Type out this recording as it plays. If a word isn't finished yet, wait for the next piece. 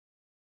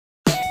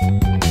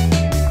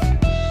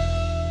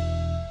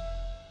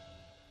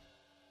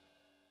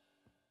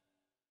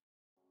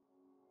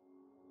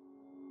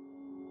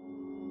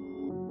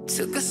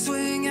Took a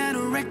swing at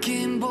a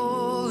wrecking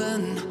ball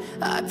and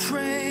I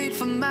prayed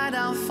for my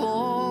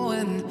downfall,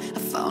 and I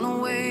found a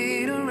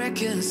way to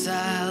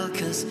reconcile,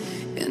 'cause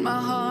in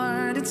my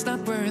heart it's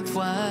not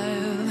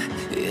worthwhile.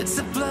 It's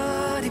a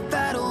bloody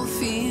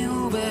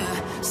battlefield where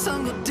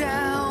some go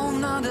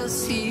down,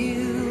 others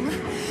heal.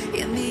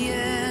 In the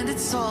end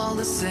it's all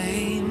the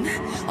same.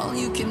 All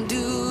you can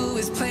do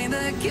is play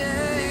the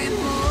game.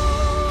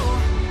 Oh,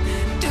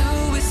 do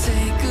we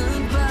say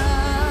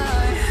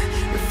goodbye?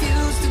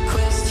 Refuse to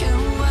question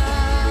why.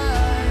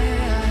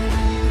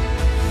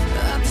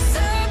 I'm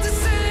sad to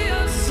say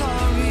I'm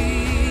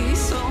sorry,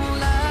 so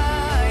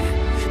lie.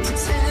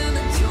 Pretend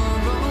that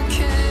you're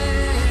okay.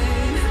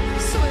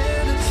 Swear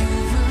that you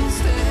will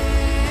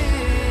stay.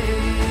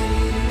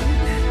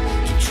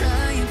 Keep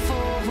trying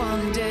for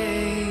one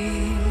day.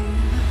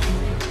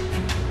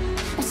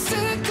 I'm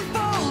sick of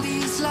all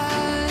these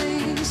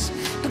lies.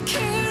 Don't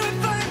care if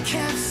I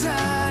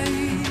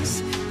capsize.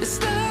 There's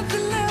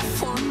nothing left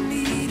for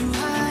me to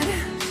hide.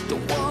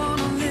 Don't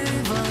wanna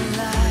live a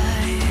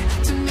lie.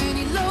 Too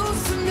many lows,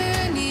 too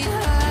many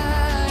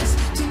highs.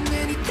 Too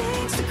many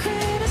things to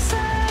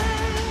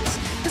criticize.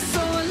 And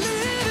so I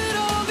leave it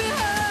all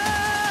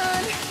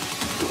behind.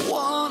 Don't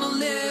wanna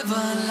live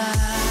a lie.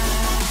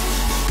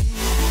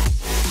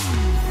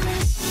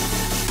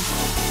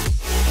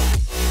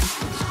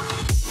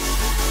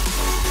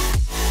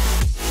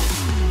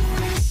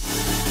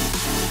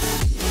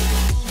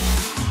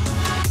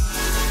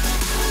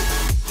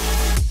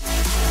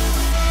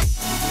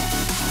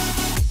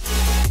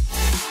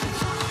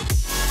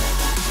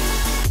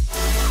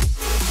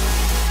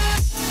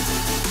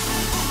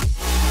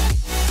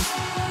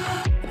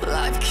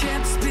 Life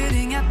kept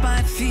spitting at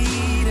my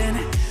feet and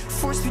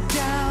forced me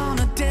down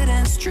a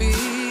dead-end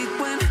street,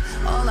 when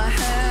all I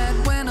had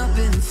went up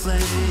in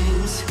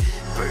flames,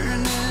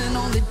 burning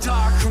only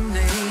dark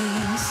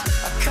remains.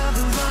 I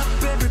cover up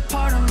every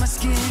part of my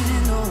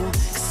skin, oh,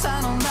 'cause I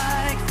don't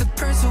like the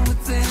person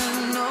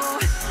within. Oh,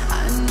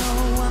 I know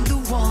I'm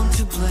the one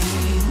to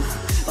blame.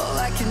 All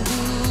I can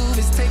do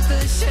is take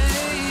the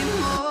shame.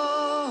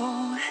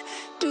 Oh,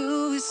 do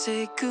we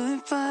say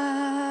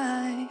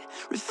goodbye?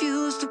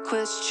 Refuse to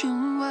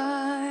question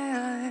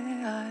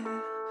why.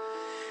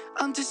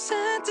 I'm too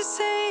sad to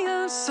say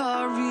I'm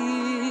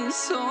sorry,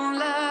 so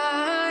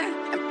lie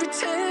and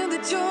pretend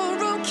that you're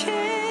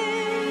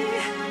okay.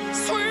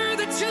 Swear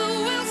that you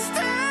will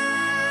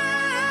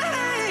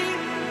stay.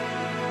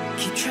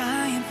 Keep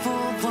trying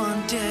for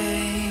one day.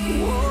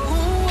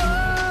 Whoa,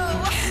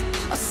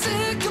 I'm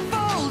sick of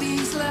all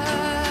these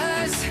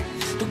lies.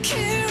 Don't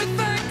care if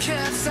I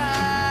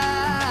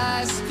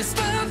capsize. There's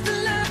nothing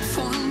left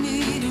for me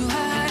to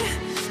hide.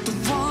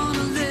 Don't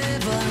wanna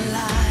live a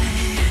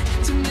lie.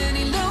 Too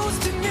many lows,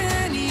 too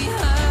many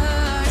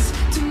highs.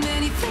 Too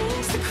many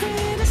things to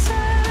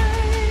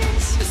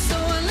criticize. So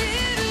I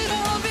leave it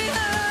all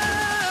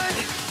behind.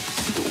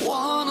 Don't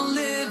wanna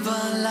live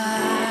a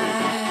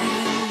lie.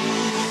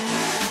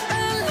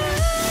 A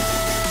lie.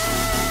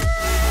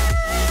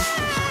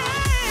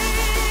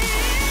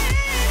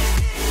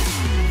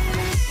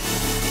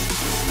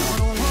 No,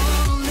 don't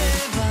wanna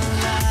live a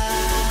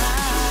lie.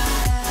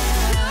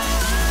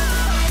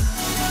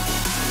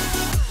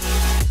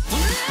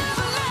 Live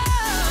a lie.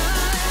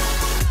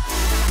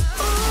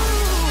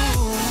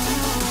 Ooh.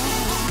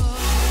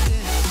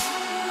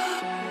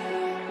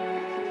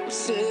 I'm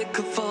sick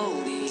of all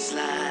these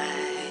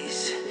lies.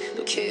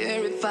 Don't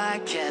care if I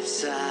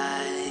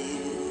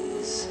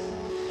capsize.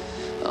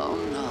 Oh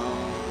no.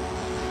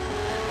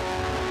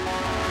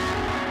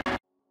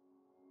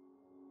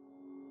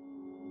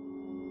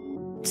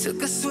 Took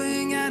a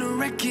swing at a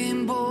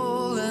wrecking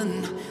ball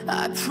and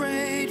I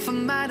prayed for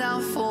my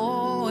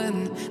downfall,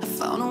 and I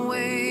found a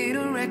way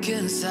to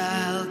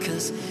reconcile,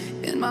 'cause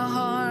in my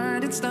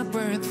heart it's not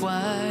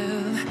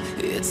worthwhile.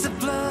 It's a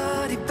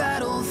bloody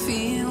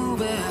battlefield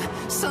where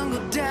some go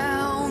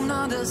down,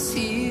 others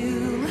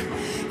heal.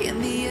 In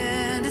the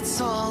end it's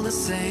all the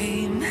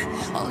same.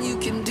 All you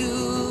can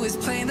do is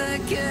play the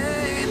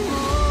game.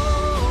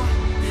 Oh,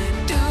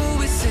 do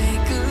we say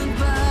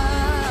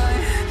goodbye?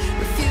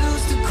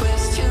 Refuse to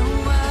question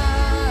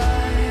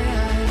why.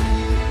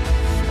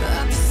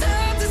 I'm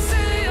sad to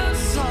say I'm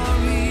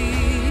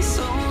sorry,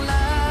 so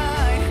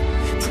lie.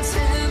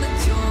 Pretend that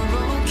you're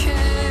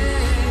okay.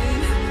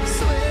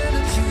 Swear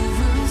that you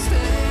will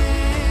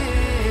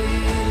stay.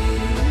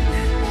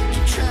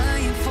 Keep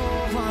trying for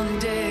one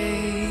day.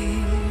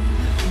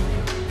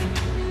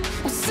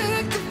 I'm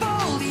sick of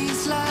all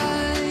these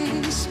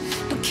lies.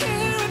 Don't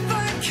care if I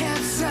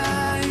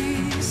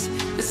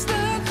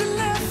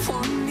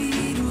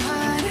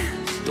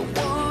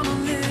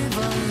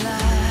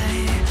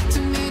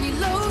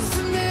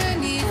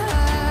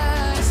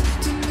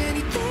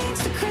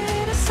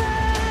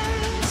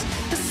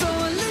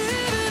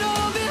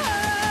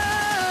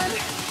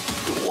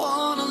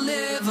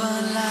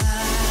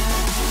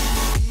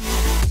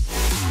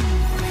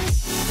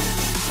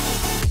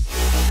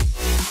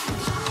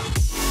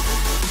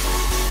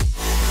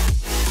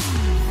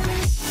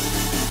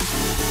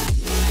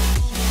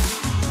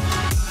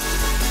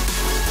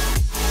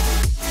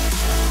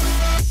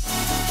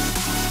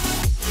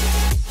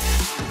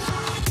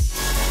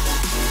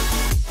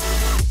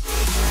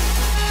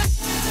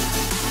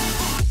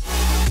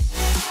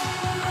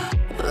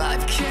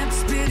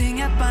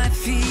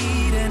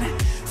feet and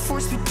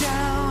forced me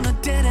down a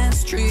dead-end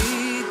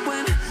street,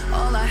 when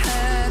all I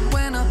had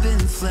went up in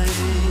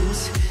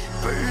flames,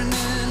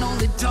 burning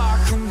only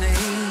dark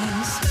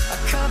remains. I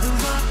cover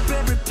up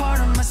every part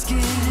of my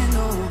skin,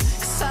 oh,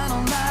 'cause I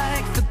don't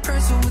like the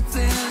person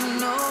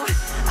within. Oh,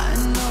 I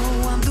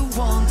know I'm the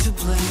one to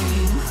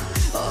blame.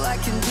 All I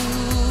can do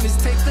is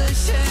take the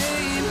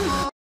shame.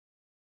 Oh.